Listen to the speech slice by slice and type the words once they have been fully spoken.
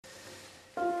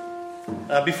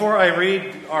Before I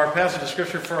read our passage of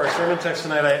Scripture for our sermon text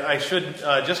tonight, I should,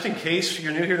 just in case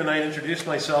you're new here tonight, introduce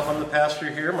myself. I'm the pastor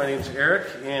here. My name's Erick,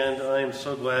 and I'm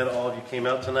so glad all of you came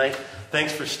out tonight.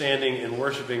 Thanks for standing and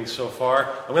worshiping so far.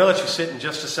 I'm going to let you sit in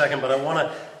just a second, but I want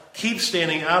to keep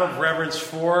standing out of reverence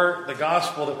for the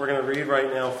gospel that we're going to read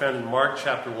right now, found in Mark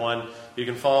chapter 1. You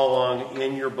can follow along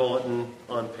in your bulletin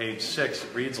on page 6.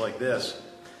 It reads like this.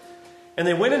 And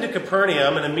they went into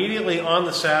Capernaum, and immediately on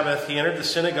the Sabbath he entered the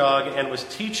synagogue and was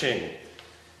teaching.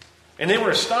 And they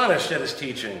were astonished at his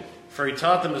teaching, for he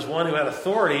taught them as one who had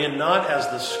authority and not as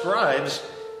the scribes.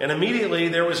 And immediately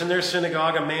there was in their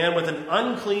synagogue a man with an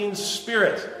unclean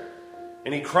spirit.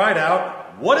 And he cried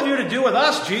out, "What have you to do with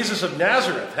us, Jesus of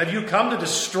Nazareth? Have you come to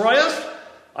destroy us?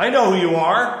 I know who you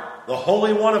are, the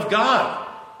Holy One of God."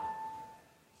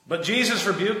 But Jesus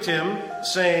rebuked him,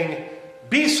 saying,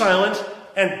 "Be silent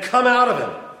and come out of him."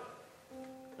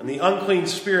 And the unclean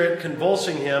spirit,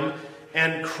 convulsing him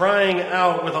and crying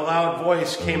out with a loud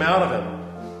voice, came out of him.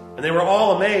 And they were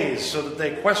all amazed, so that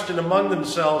they questioned among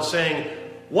themselves, saying,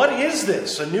 "What is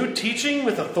this, a new teaching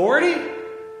with authority?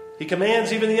 He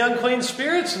commands even the unclean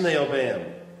spirits, and they obey him."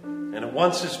 And at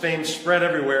once his fame spread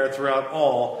everywhere throughout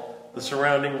all the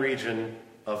surrounding region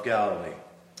of Galilee.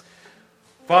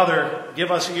 Father,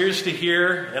 give us ears to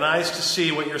hear and eyes to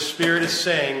see what your Spirit is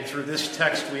saying through this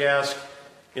text, we ask.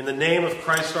 In the name of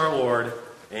Christ our Lord,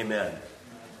 amen.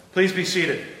 Please be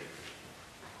seated.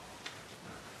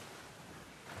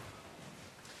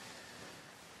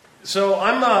 So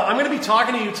I'm going to be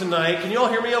talking to you tonight. Can you all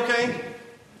hear me okay?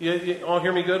 You all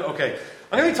hear me good? Okay.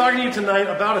 I'm going to be talking to you tonight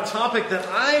about a topic that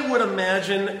I would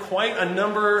imagine quite a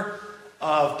number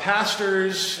of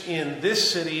pastors in this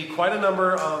city, quite a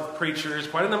number of preachers,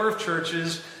 quite a number of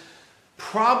churches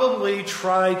probably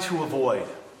try to avoid.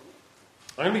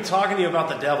 I'm going to be talking to you about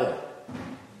the devil,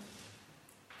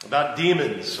 about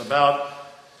demons, about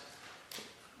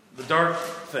the dark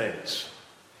things.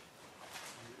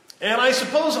 And I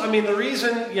suppose, the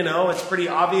reason, it's pretty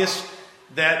obvious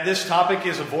that this topic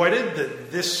is avoided,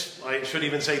 that I should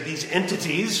even say these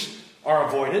entities are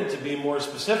avoided, to be more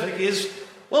specific, is,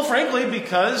 well, frankly,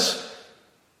 because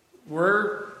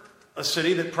we're a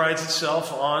city that prides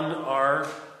itself on our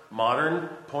modern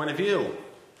point of view.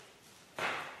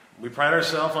 We pride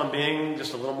ourselves on being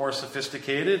just a little more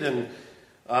sophisticated and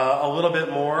a little bit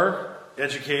more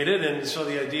educated. And so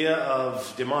the idea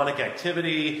of demonic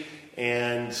activity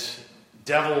and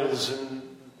devils and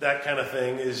that kind of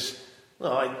thing is,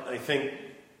 well, I think,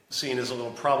 seen as a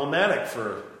little problematic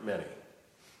for many.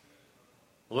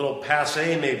 A little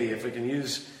passé, maybe, if we can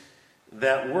use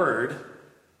that word.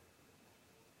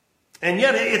 And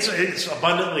yet it's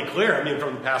abundantly clear,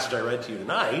 from the passage I read to you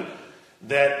tonight,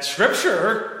 that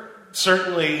Scripture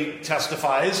certainly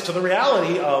testifies to the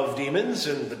reality of demons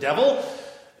and the devil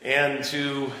and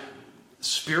to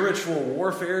spiritual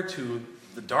warfare, to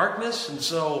the darkness. And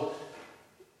so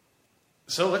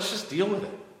let's just deal with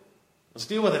it. Let's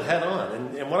deal with it head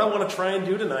on. And what I want to try and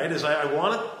do tonight is I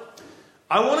want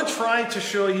to try to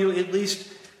show you at least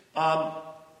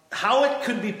how it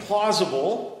could be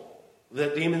plausible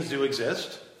that demons do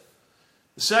exist.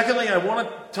 Secondly, I want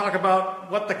to talk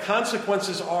about what the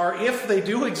consequences are if they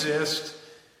do exist.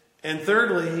 And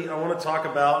thirdly, I want to talk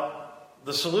about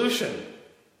the solution.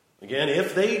 Again,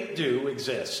 if they do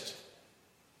exist.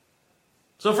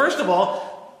 So first of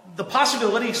all, the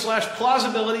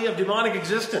possibility/plausibility of demonic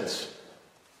existence.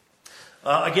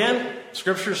 Again,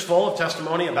 Scripture is full of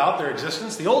testimony about their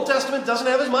existence. The Old Testament doesn't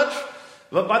have as much,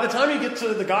 but by the time you get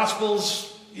to the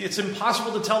Gospels, it's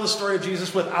impossible to tell the story of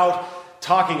Jesus without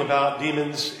talking about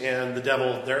demons and the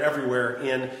devil. They're everywhere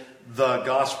in the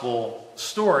Gospel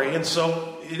story, and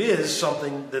so it is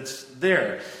something that's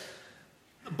there.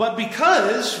 But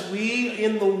because we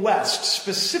in the West,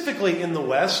 specifically in the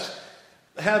West,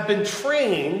 have been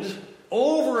trained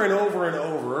over and over and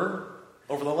over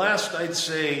the last, I'd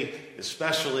say,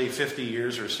 especially 50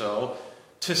 years or so,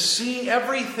 to see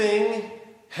everything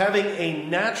having a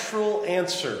natural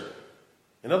answer.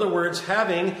 In other words,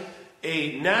 having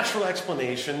a natural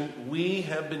explanation, we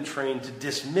have been trained to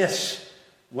dismiss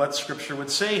what Scripture would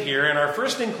say here. And our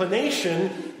first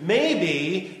inclination may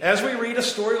be, as we read a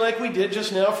story like we did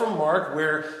just now from Mark,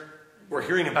 where we're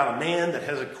hearing about a man that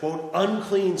has a, quote,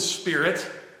 unclean spirit,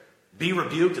 be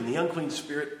rebuked, and the unclean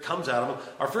spirit comes out of him.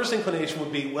 Our first inclination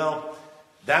would be, well,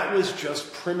 that was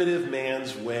just primitive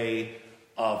man's way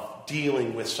of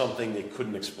dealing with something they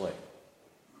couldn't explain.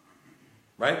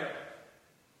 Right?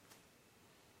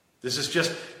 This is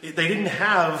just, they didn't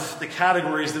have the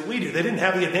categories that we do. They didn't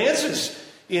have the advances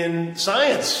in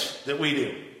science that we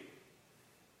do.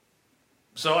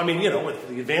 So, with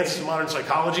the advances in modern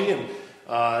psychology and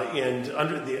and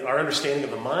our understanding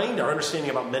of the mind, our understanding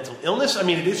about mental illness. I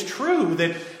mean, it is true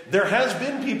that there has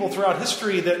been people throughout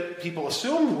history that people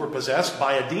assumed were possessed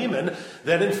by a demon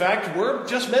that in fact were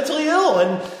just mentally ill.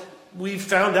 And we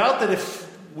found out that if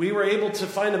we were able to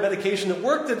find a medication that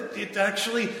worked, that it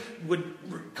actually would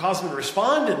cause them to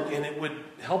respond and it would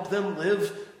help them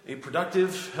live a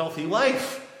productive, healthy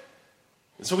life.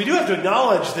 And so we do have to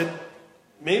acknowledge that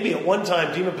maybe at one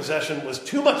time demon possession was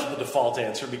too much of the default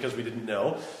answer because we didn't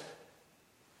know.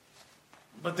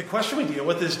 But the question we deal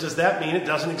with is, does that mean it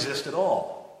doesn't exist at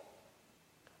all?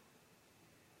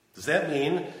 Does that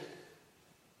mean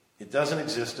it doesn't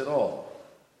exist at all?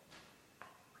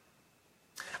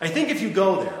 I think if you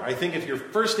go there, I think if your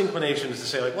first inclination is to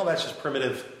say, like, well, that's just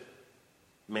primitive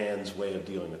man's way of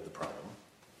dealing with the problem,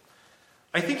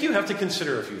 I think you have to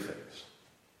consider a few things.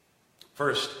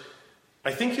 First,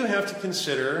 I think you have to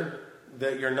consider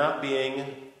that you're not being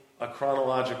a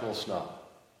chronological snob.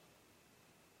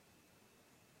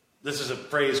 This is a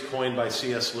phrase coined by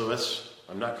C.S. Lewis.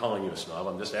 I'm not calling you a snob.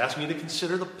 I'm just asking you to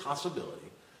consider the possibility.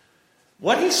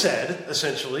 What he said,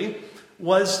 essentially,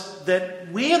 was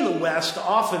that we in the West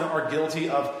often are guilty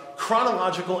of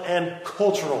chronological and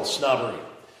cultural snobbery.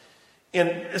 And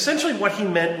essentially what he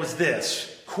meant was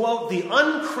this, quote, the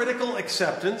uncritical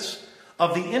acceptance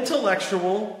of the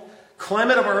intellectual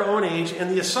climate of our own age and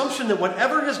the assumption that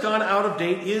whatever has gone out of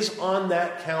date is on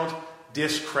that count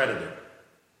discredited.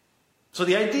 So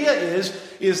the idea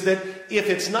is that if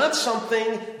it's not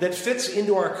something that fits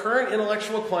into our current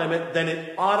intellectual climate, then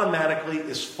it automatically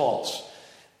is false.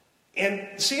 And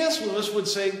C.S. Lewis would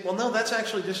say, well, no, that's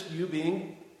actually just you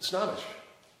being snobbish.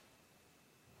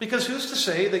 Because who's to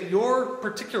say that your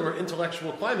particular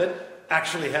intellectual climate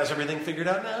actually has everything figured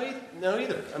out now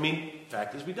either? I mean,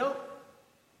 fact is we don't.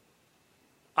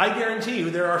 I guarantee you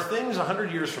there are things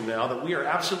 100 years from now that we are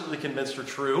absolutely convinced are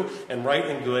true and right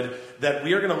and good that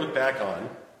we are going to look back on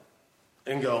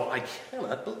and go, I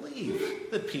cannot believe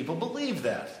that people believed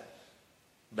that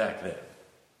back then.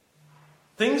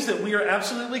 Things that we are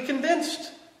absolutely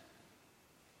convinced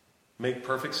make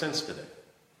perfect sense today.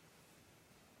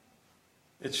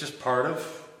 It's just part of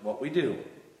what we do.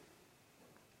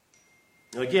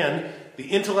 Now again, the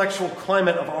intellectual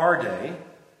climate of our day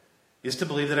is to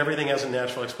believe that everything has a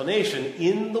natural explanation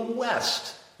in the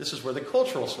West. This is where the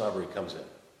cultural snobbery comes in.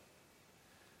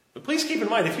 But please keep in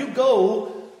mind, if you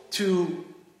go to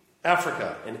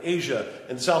Africa and Asia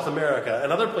and South America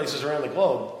and other places around the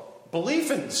globe,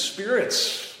 belief in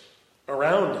spirits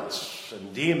around us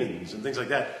and demons and things like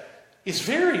that is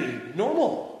very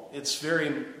normal. It's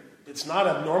not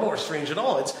abnormal or strange at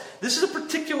all. This is a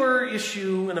particular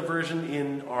issue and aversion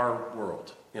in our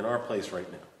world, in our place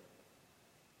right now.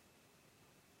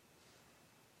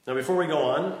 Now, before we go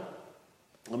on,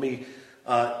 let me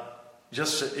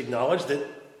just acknowledge that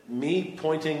me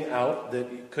pointing out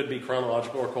that it could be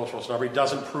chronological or cultural snobbery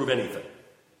doesn't prove anything.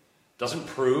 Doesn't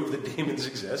prove that demons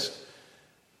exist.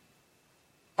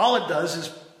 All it does is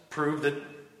prove that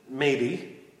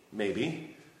maybe,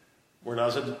 we're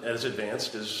not as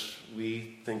advanced as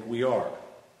we think we are.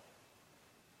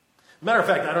 Matter of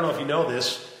fact, I don't know if you know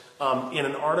this, in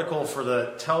an article for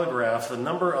the Telegraph, the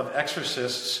number of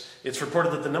exorcists, it's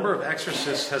reported that the number of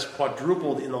exorcists has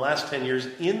quadrupled in the last 10 years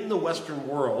in the Western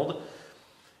world,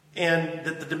 and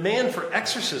that the demand for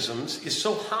exorcisms is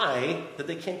so high that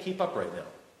they can't keep up right now.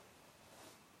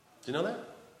 Do you know that?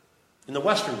 In the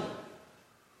Western world.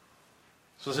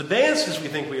 So as advanced as we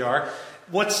think we are,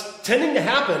 what's tending to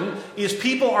happen is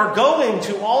people are going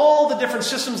to all the different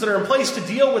systems that are in place to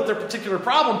deal with their particular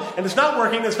problem, and it's not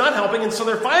working, it's not helping, and so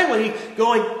they're finally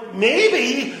going,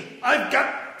 maybe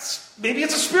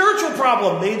it's a spiritual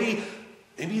problem. Maybe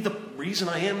the reason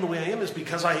I am the way I am is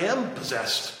because I am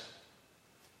possessed.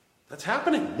 That's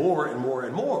happening more and more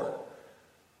and more.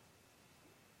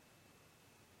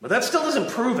 But that still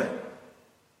doesn't prove it.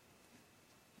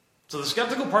 So the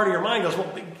skeptical part of your mind goes,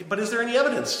 well, but is there any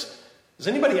evidence? Does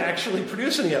anybody actually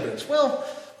produce any evidence? Well,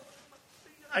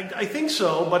 I think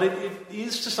so, but it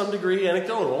is to some degree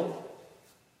anecdotal.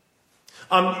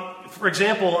 For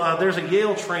example, there's a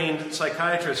Yale-trained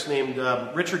psychiatrist named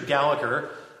Richard Gallagher.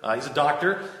 He's a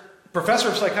doctor, professor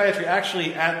of psychiatry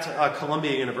actually at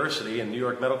Columbia University and New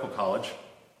York Medical College.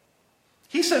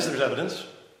 He says there's evidence.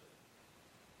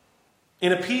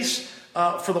 In a piece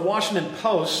for the Washington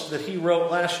Post that he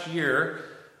wrote last year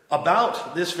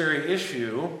about this very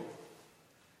issue,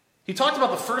 he talked about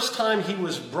the first time he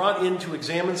was brought in to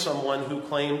examine someone who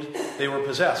claimed they were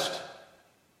possessed.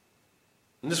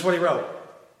 And this is what he wrote.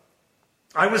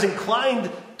 I was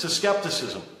inclined to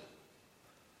skepticism,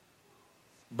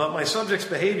 but my subject's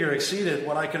behavior exceeded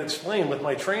what I could explain with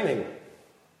my training.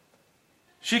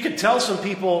 She could tell some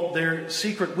people their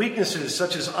secret weaknesses,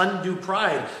 such as undue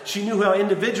pride. She knew how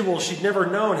individuals she'd never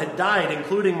known had died,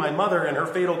 including my mother in her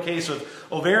fatal case of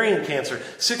ovarian cancer.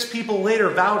 6 people later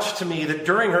vouched to me that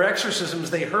during her exorcisms,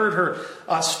 they heard her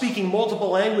speaking multiple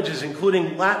languages,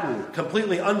 including Latin,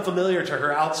 completely unfamiliar to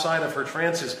her outside of her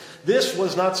trances. This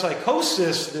was not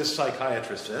psychosis, this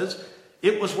psychiatrist says.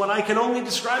 It was what I can only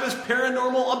describe as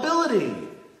paranormal ability.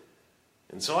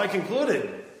 And so I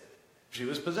concluded she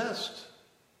was possessed.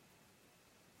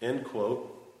 End quote.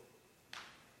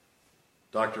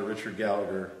 Dr. Richard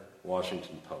Gallagher,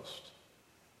 Washington Post.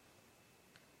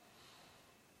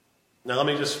 Now let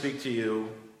me just speak to you,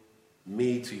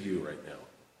 me to you right now.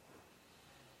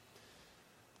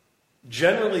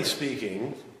 Generally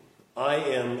speaking, I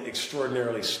am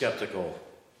extraordinarily skeptical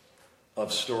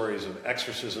of stories of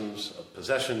exorcisms, of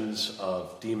possessions,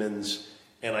 of demons,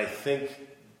 and I think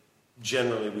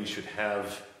generally we should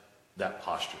have that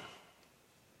posture.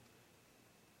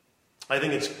 I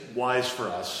think it's wise for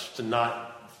us to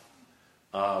not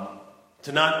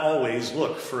always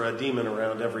look for a demon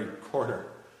around every corner.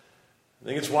 I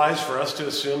think it's wise for us to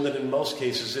assume that in most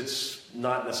cases it's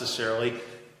not necessarily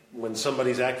when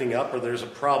somebody's acting up or there's a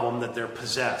problem that they're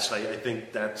possessed. I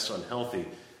think that's unhealthy.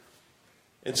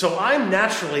 And so I'm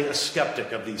naturally a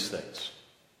skeptic of these things.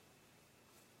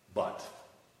 But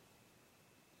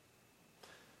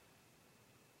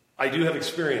I do have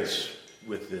experience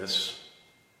with this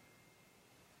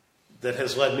that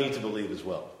has led me to believe as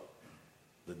well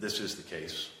that this is the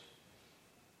case.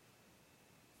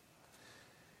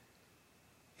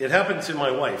 It happened to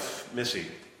my wife, Missy,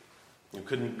 who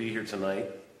couldn't be here tonight.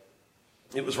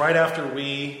 It was right after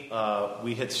we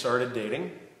had started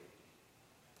dating.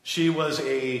 She was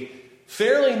a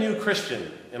fairly new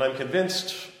Christian, and I'm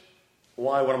convinced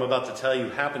why what I'm about to tell you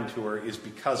happened to her is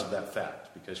because of that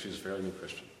fact, because she was a fairly new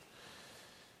Christian.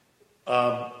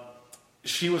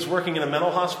 She was working in a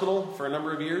mental hospital for a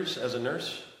number of years as a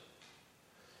nurse.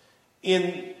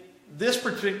 In this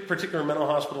particular mental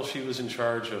hospital, she was in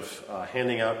charge of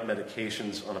handing out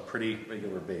medications on a pretty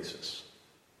regular basis.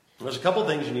 There's a couple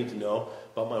things you need to know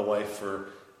about my wife for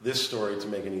this story to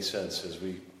make any sense as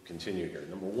we continue here.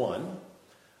 Number one,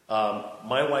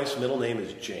 my wife's middle name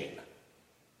is Jane.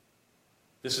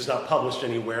 This is not published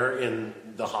anywhere in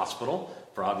the hospital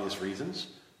for obvious reasons.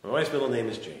 My wife's middle name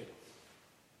is Jane.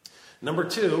 Number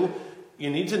two, you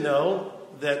need to know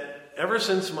that ever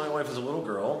since my wife was a little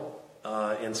girl,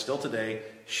 and still today,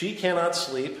 she cannot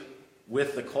sleep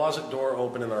with the closet door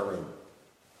open in our room.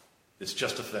 It's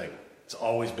just a thing. It's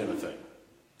always been a thing.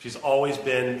 She's always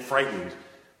been frightened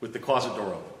with the closet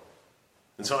door open.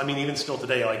 And so, even still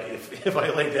today, like if I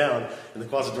lay down and the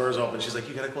closet door is open, she's like,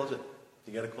 you gotta close it.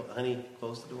 You gotta, honey,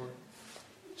 close the door.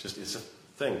 It's a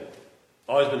thing.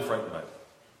 Always been frightened by it.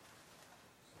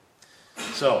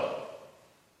 So,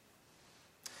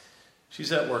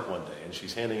 she's at work one day and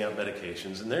she's handing out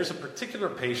medications, and there's a particular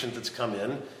patient that's come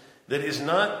in that is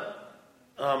not,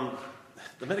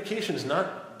 the medication is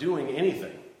not doing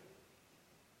anything.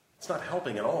 It's not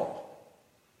helping at all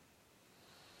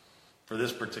for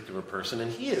this particular person,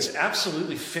 and he is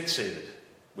absolutely fixated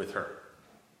with her.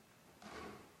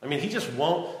 He just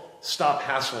won't stop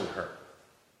hassling her.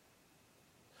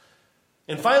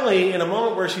 And finally, in a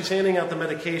moment where she's handing out the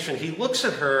medication, he looks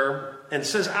at her and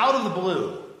says out of the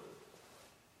blue,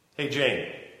 "Hey,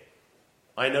 Jane,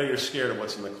 I know you're scared of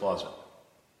what's in the closet.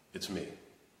 It's me."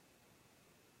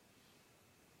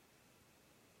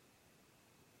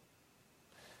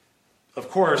 Of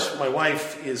course, my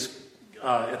wife is,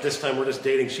 at this time we're just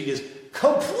dating, she is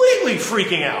completely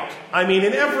freaking out.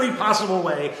 In every possible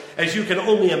way, as you can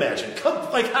only imagine.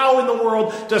 Like, how in the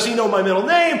world does he know my middle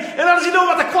name? And how does he know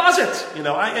about the closet?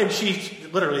 And she,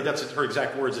 literally, that's her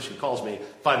exact words as she calls me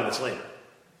 5 minutes later.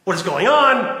 What is going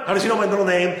on? How does he know my middle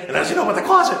name? And how does he know about the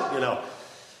closet?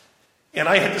 And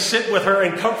I had to sit with her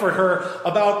and comfort her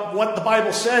about what the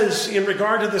Bible says in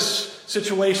regard to this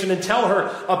situation and tell her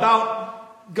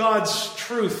about God's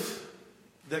truth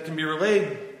that can be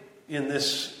relayed in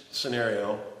this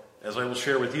scenario, as I will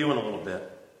share with you in a little bit.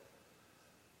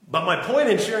 But my point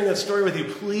in sharing that story with you,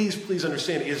 please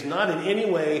understand, is not in any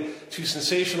way to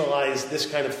sensationalize this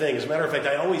kind of thing. As a matter of fact,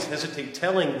 I always hesitate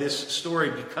telling this story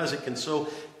because it can so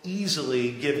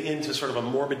easily give into sort of a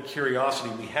morbid curiosity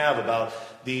we have about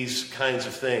these kinds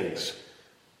of things.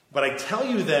 But I tell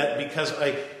you that because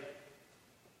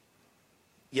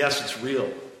yes, it's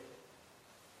real.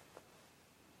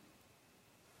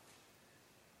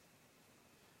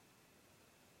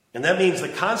 And that means the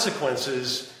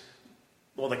consequences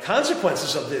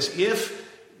of this, if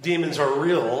demons are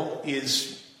real,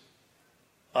 is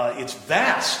it's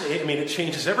vast. I mean, it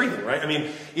changes everything, right? I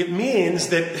mean, it means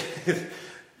that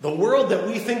the world that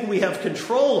we think we have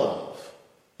control of,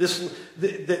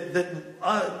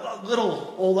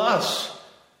 little old us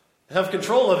have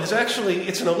control of, is actually,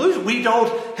 it's an illusion. We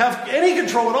don't have any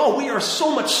control at all. We are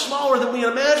so much smaller than we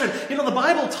imagine. You know, the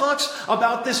Bible talks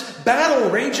about this battle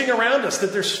raging around us,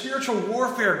 that there's spiritual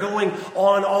warfare going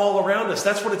on all around us.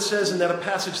 That's what it says in that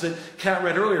passage that Kat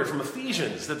read earlier from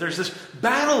Ephesians, that there's this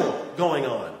battle going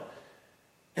on,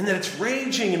 and that it's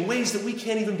raging in ways that we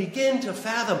can't even begin to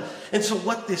fathom. And so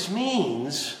what this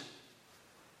means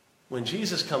when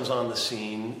Jesus comes on the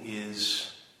scene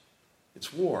is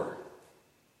it's war.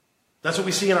 That's what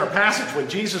we see in our passage when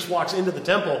Jesus walks into the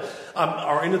temple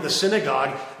or into the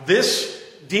synagogue. This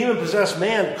demon-possessed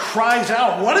man cries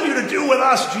out, "What have you to do with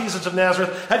us, Jesus of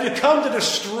Nazareth? Have you come to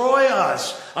destroy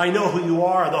us? I know who you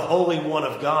are, the Holy One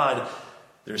of God."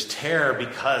 There's terror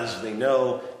because they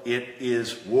know it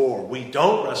is war. We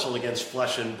don't wrestle against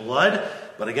flesh and blood,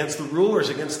 but against the rulers,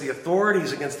 against the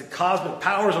authorities, against the cosmic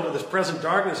powers over this present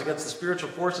darkness, against the spiritual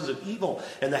forces of evil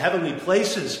and the heavenly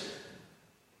places.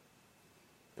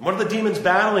 And what are the demons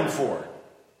battling for?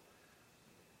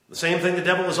 The same thing the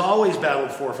devil has always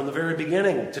battled for from the very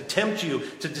beginning: to tempt you,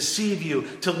 to deceive you,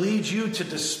 to lead you to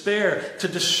despair, to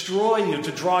destroy you,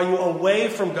 to draw you away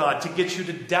from God, to get you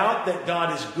to doubt that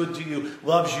God is good to you,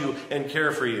 loves you, and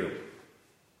cares for you.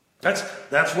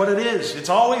 That's what it is. It's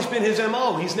always been his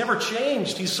MO. He's never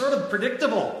changed. He's sort of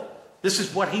predictable. This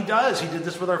is what he does. He did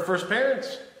this with our first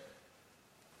parents.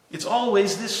 It's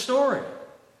always this story.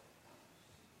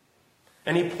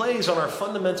 And he plays on our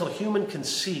fundamental human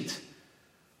conceit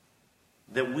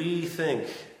that we think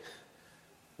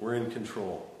we're in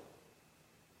control.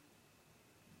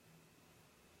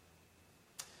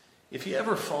 If you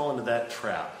ever fall into that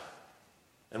trap,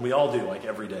 and we all do, like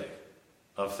every day,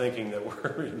 of thinking that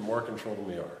we're in more control than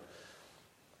we are,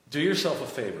 do yourself a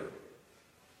favor.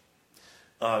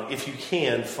 If you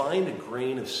can, find a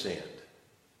grain of sand.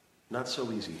 Not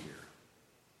so easy here.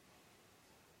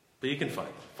 But you can find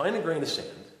it. Find a grain of sand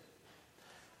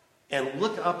and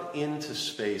look up into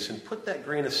space and put that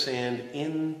grain of sand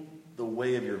in the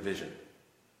way of your vision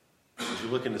as you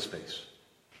look into space.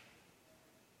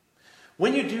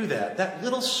 When you do that, that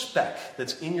little speck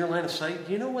that's in your line of sight,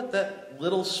 do you know what that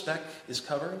little speck is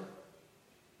covering?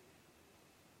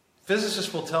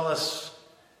 Physicists will tell us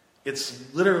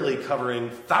it's literally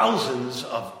covering thousands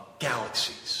of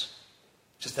galaxies.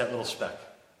 Just that little speck.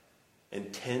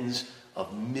 And tens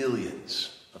of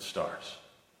millions of stars.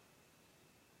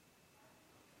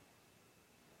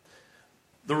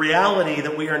 The reality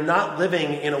that we are not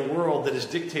living in a world that is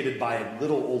dictated by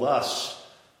little old us,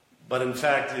 but in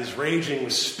fact is raging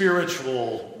with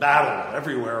spiritual battle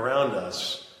everywhere around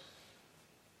us,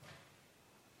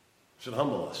 should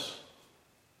humble us.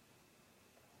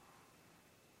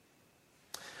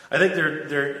 I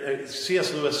think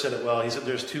C.S. Lewis said it well. He said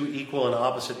there's two equal and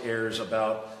opposite errors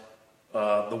about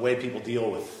the way people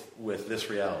deal with this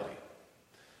reality.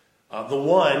 The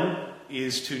one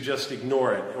is to just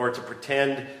ignore it or to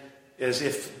pretend as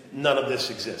if none of this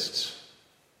exists.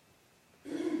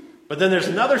 But then there's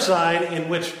another side in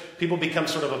which people become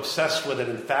sort of obsessed with it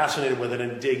and fascinated with it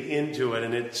and dig into it,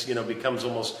 and it becomes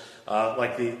almost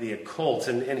like the occult.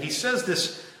 And he says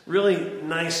this really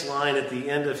nice line at the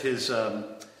end of his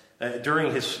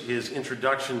during his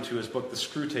introduction to his book, The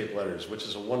Screwtape Letters, which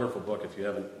is a wonderful book if you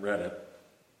haven't read it.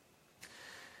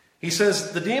 He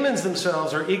says, the demons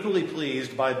themselves are equally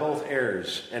pleased by both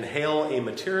errors and hail a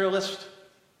materialist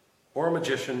or a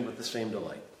magician with the same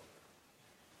delight.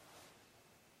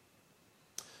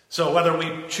 So whether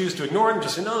we choose to ignore it and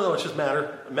just say, no, it's just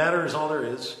matter. Matter is all there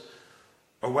is.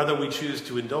 Or whether we choose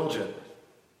to indulge it.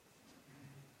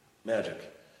 Magic.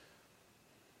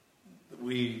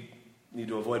 We need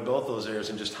to avoid both those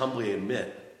errors and just humbly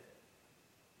admit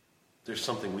there's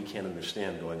something we can't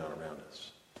understand going on around us.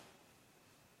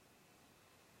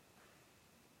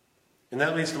 And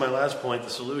that leads to my last point, the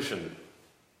solution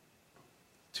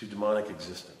to demonic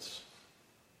existence.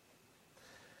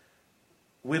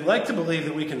 We'd like to believe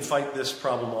that we can fight this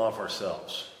problem off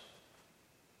ourselves.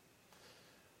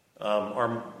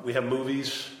 We have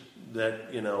movies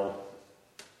that,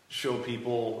 show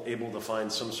people able to find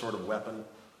some sort of weapon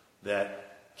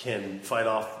that can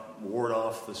ward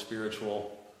off the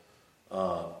spiritual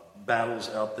battles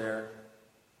out there.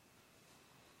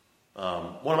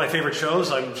 One of my favorite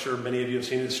shows, I'm sure many of you have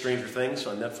seen it, is Stranger Things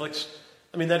on Netflix.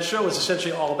 I mean, that show is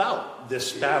essentially all about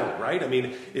this battle, right? I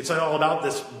mean, it's all about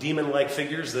this demon-like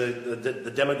figures,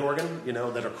 the Demogorgon,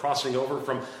 that are crossing over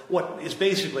from what is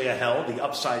basically a hell, the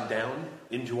upside down,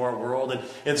 into our world.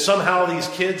 And somehow these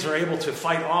kids are able to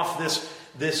fight off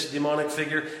this demonic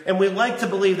figure. And we like to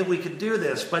believe that we could do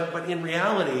this, but in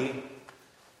reality,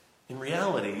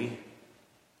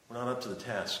 we're not up to the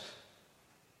task.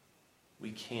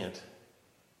 We can't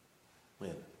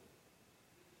win.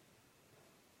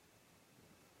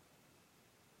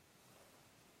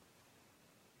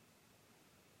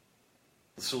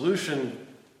 The solution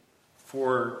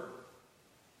for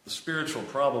the spiritual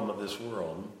problem of this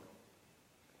world,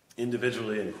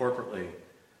 individually and corporately,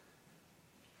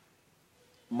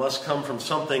 must come from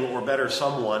something, or better,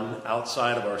 someone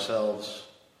outside of ourselves.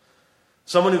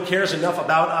 Someone who cares enough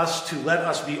about us to let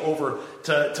us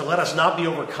to let us not be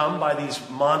overcome by these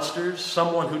monsters.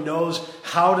 Someone who knows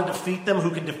how to defeat them, who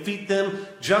can defeat them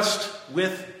just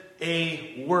with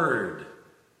a word.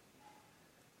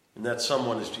 And that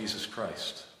someone is Jesus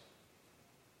Christ.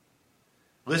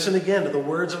 Listen again to the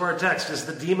words of our text. As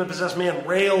the demon-possessed man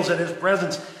rails at his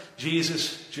presence,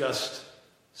 Jesus just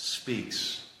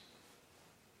speaks.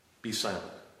 Be silent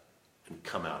and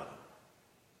come out of him.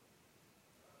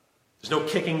 There's no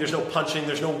kicking, there's no punching,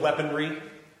 there's no weaponry.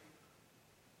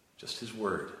 Just his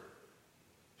word.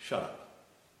 Shut up.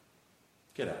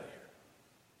 Get out of here.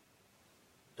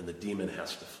 And the demon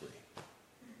has to flee.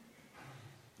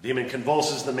 The demon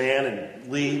convulses the man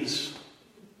and leaves.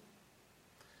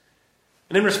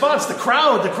 And in response, the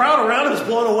crowd around him is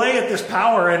blown away at this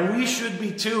power, and we should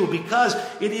be too, because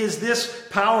it is this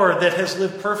power that has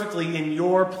lived perfectly in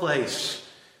your place.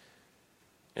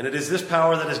 And it is this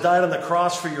power that has died on the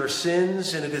cross for your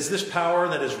sins, and it is this power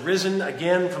that has risen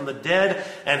again from the dead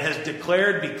and has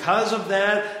declared because of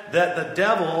that the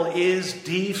devil is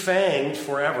defanged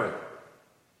forever.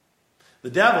 The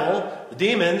devil, the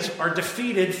demons, are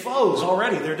defeated foes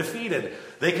already. They're defeated.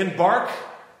 They can bark,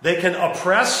 they can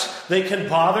oppress, they can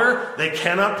bother, they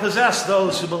cannot possess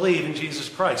those who believe in Jesus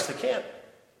Christ. They can't.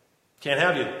 Can't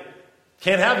have you.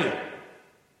 Can't have you.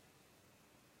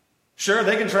 Sure,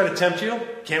 they can try to tempt you.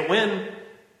 Can't win.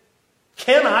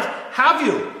 Cannot have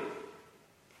you.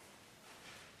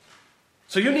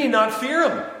 So you need not fear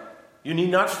them. You need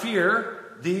not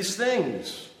fear these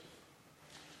things.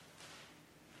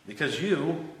 Because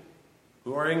you,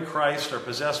 who are in Christ, are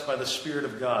possessed by the Spirit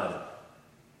of God.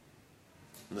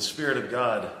 And the Spirit of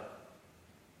God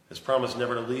has promised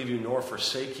never to leave you nor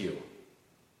forsake you,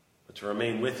 but to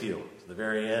remain with you to the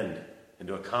very end and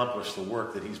to accomplish the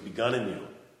work that he's begun in you.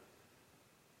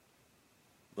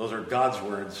 Those are God's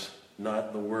words,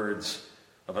 not the words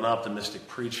of an optimistic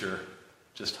preacher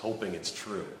just hoping it's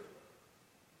true.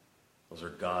 Those are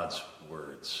God's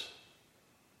words.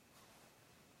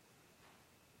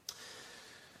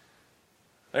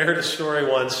 I heard a story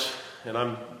once, and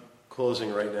I'm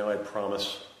closing right now, I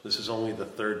promise. This is only the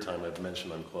third time I've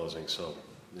mentioned I'm closing, so,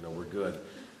 we're good.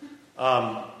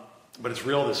 But it's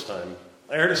real this time.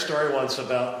 I heard a story once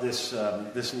about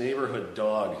this neighborhood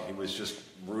dog. He was just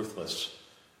ruthless.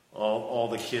 All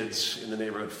the kids in the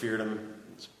neighborhood feared him.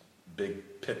 This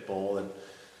big pit bull. And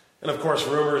of course,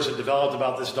 rumors had developed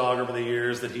about this dog over the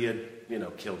years that he had,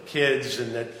 killed kids,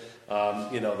 and that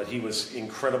that he was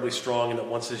incredibly strong, and that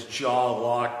once his jaw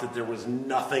locked, that there was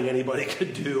nothing anybody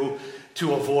could do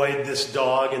to avoid this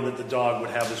dog, and that the dog would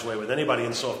have his way with anybody.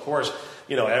 And so, of course,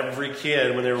 every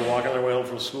kid, when they were walking their way home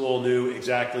from school, knew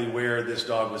exactly where this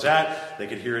dog was at. They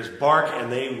could hear his bark, and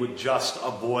they would just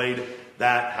avoid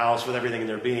that house with everything in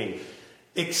their being.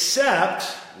 Except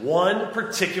one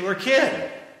particular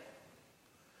kid.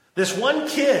 This one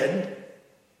kid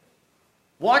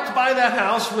walked by that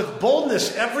house with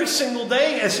boldness every single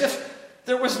day as if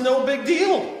there was no big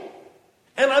deal.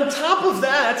 And on top of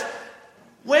that,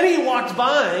 when he walked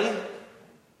by,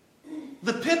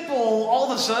 the pit bull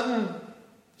all of a sudden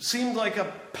seemed like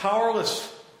a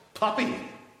powerless puppy.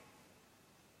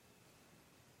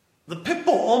 The pit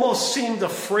bull almost seemed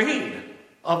afraid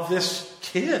of this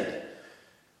kid.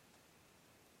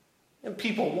 And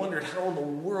people wondered how in the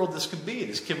world this could be.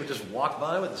 This kid would just walk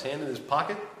by with his hand in his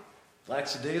pocket,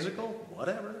 lackadaisical,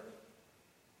 whatever.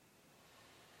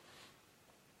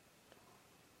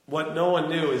 What no one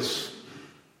knew is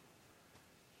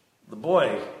the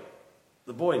boy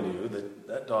knew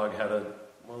that dog had one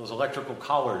of those electrical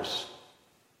collars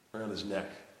around his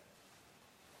neck.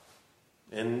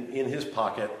 And in his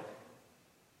pocket,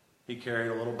 he carried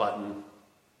a little button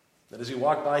that as he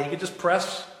walked by, he could just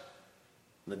press,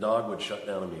 and the dog would shut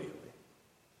down immediately.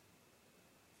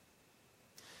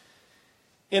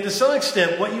 And to some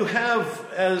extent, what you have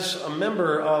as a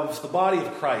member of the body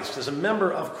of Christ, as a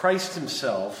member of Christ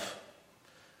himself,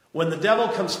 When the devil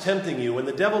comes tempting you, when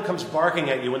the devil comes barking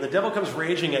at you, when the devil comes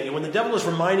raging at you, when the devil is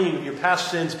reminding you of your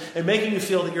past sins and making you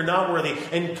feel that you're not worthy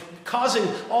and causing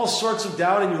all sorts of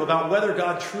doubt in you about whether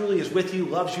God truly is with you,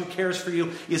 loves you, cares for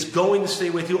you, is going to stay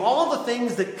with you, all the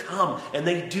things that come, and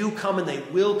they do come and they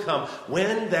will come,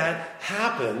 when that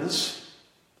happens,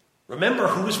 remember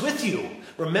who is with you.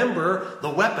 Remember the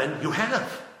weapon you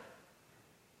have.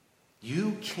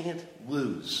 You can't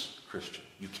lose, Christian.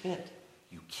 You can't.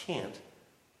 You can't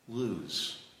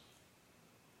lose.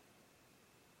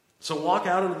 So walk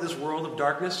out into this world of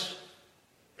darkness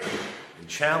and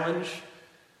challenge,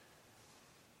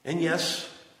 and yes,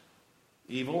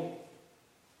 evil,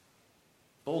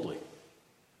 boldly.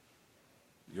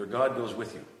 Your God goes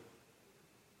with you.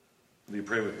 Will you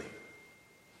pray with me?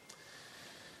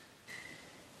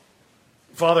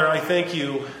 Father, I thank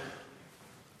you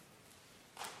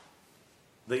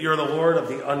that you're the Lord of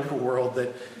the underworld,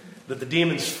 that the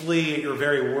demons flee at your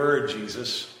very word,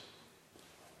 Jesus.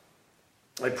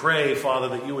 I pray, Father,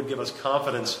 that you would give us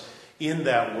confidence in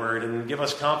that word and give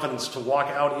us confidence to walk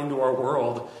out into our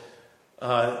world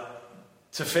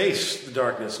to face the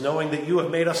darkness, knowing that you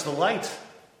have made us the light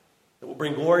that will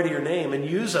bring glory to your name, and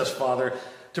use us, Father,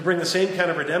 to bring the same kind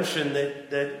of redemption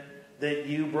that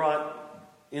you brought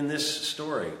in this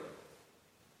story.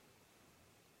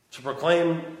 To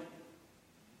proclaim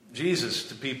Jesus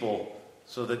to people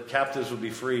so that captives would be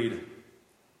freed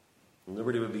and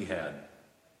liberty would be had.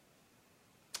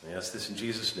 I ask this in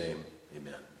Jesus' name.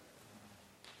 Amen.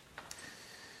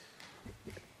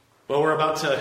 Well, we're about to